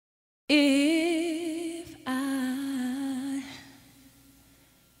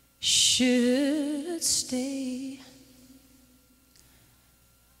should stay,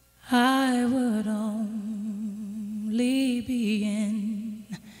 I would only be in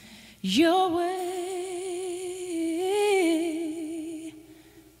your way.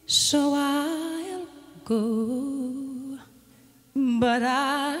 So I'll go, but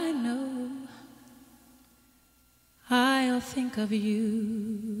I know I'll think of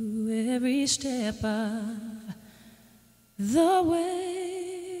you every step of the way.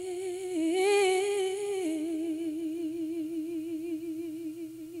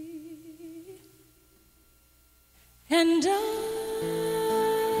 And I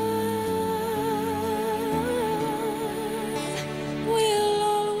will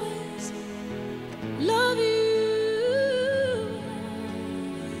always love you.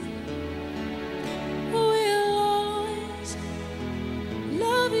 Will always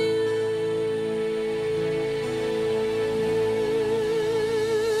love you.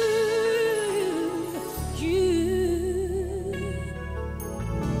 You,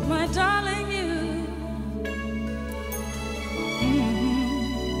 my darling, you.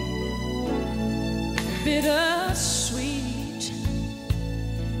 Bittersweet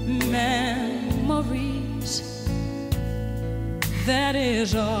memories, that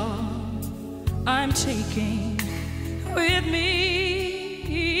is all I'm taking with me.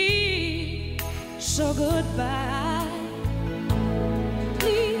 So goodbye,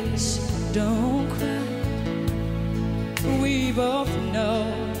 please don't cry. We both know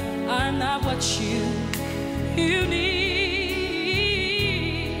I'm not what you need.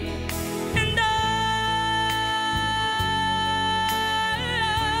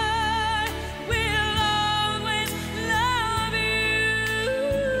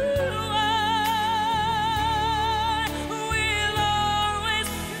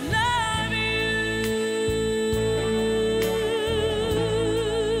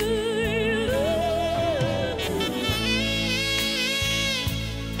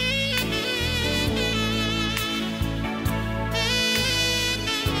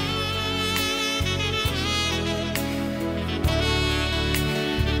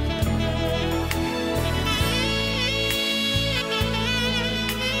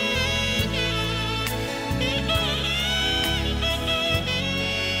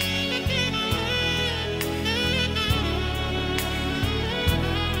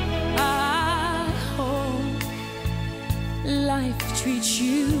 Life treats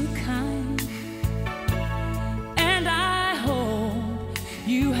you kind, and I hope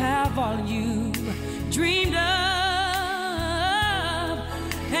you have all you dreamed of,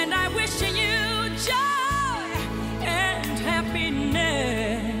 and I wish you joy and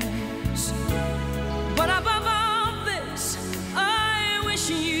happiness. But above all this, I wish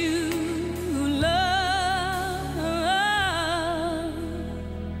you love.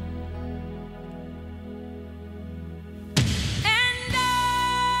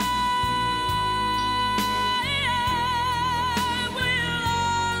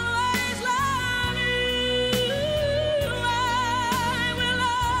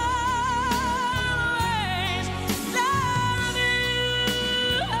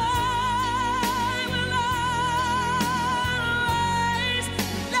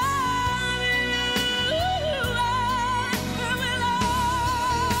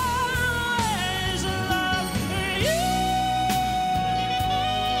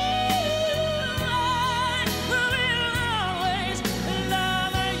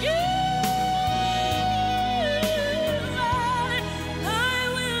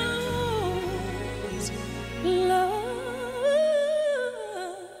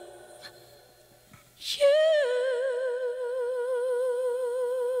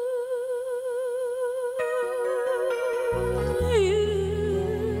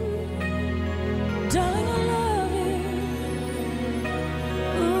 Darling, I love you.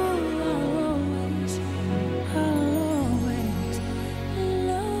 Ooh, I'll always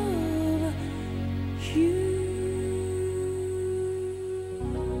love you.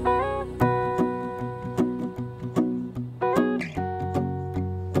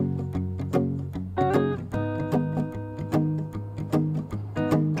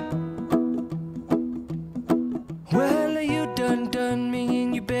 Well, you done me,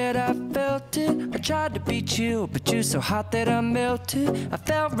 and you bet I felt it. I tried to be chill, but you're so hot that I melted. I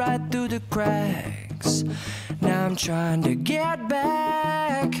fell right through the cracks. Now I'm trying to get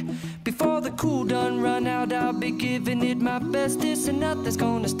back. Before the cool done run out, I'll be giving it my bestest, and nothing's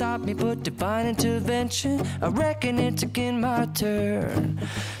gonna stop me but divine intervention. I reckon it's again my turn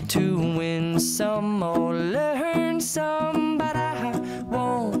to win some or learn some, but I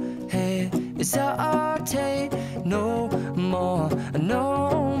won't hesitate no more,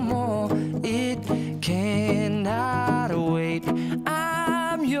 no more.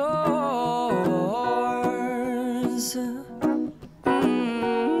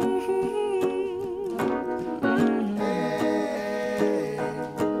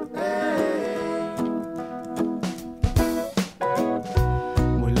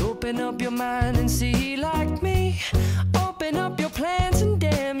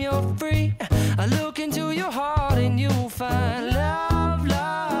 free. I look into your heart and you'll find love,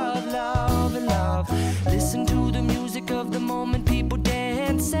 love, love, and love. Listen to the music of the moment, people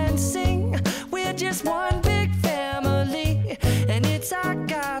dance and sing. We're just one big family, and it's our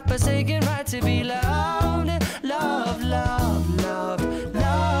God-forsaken right to be loved.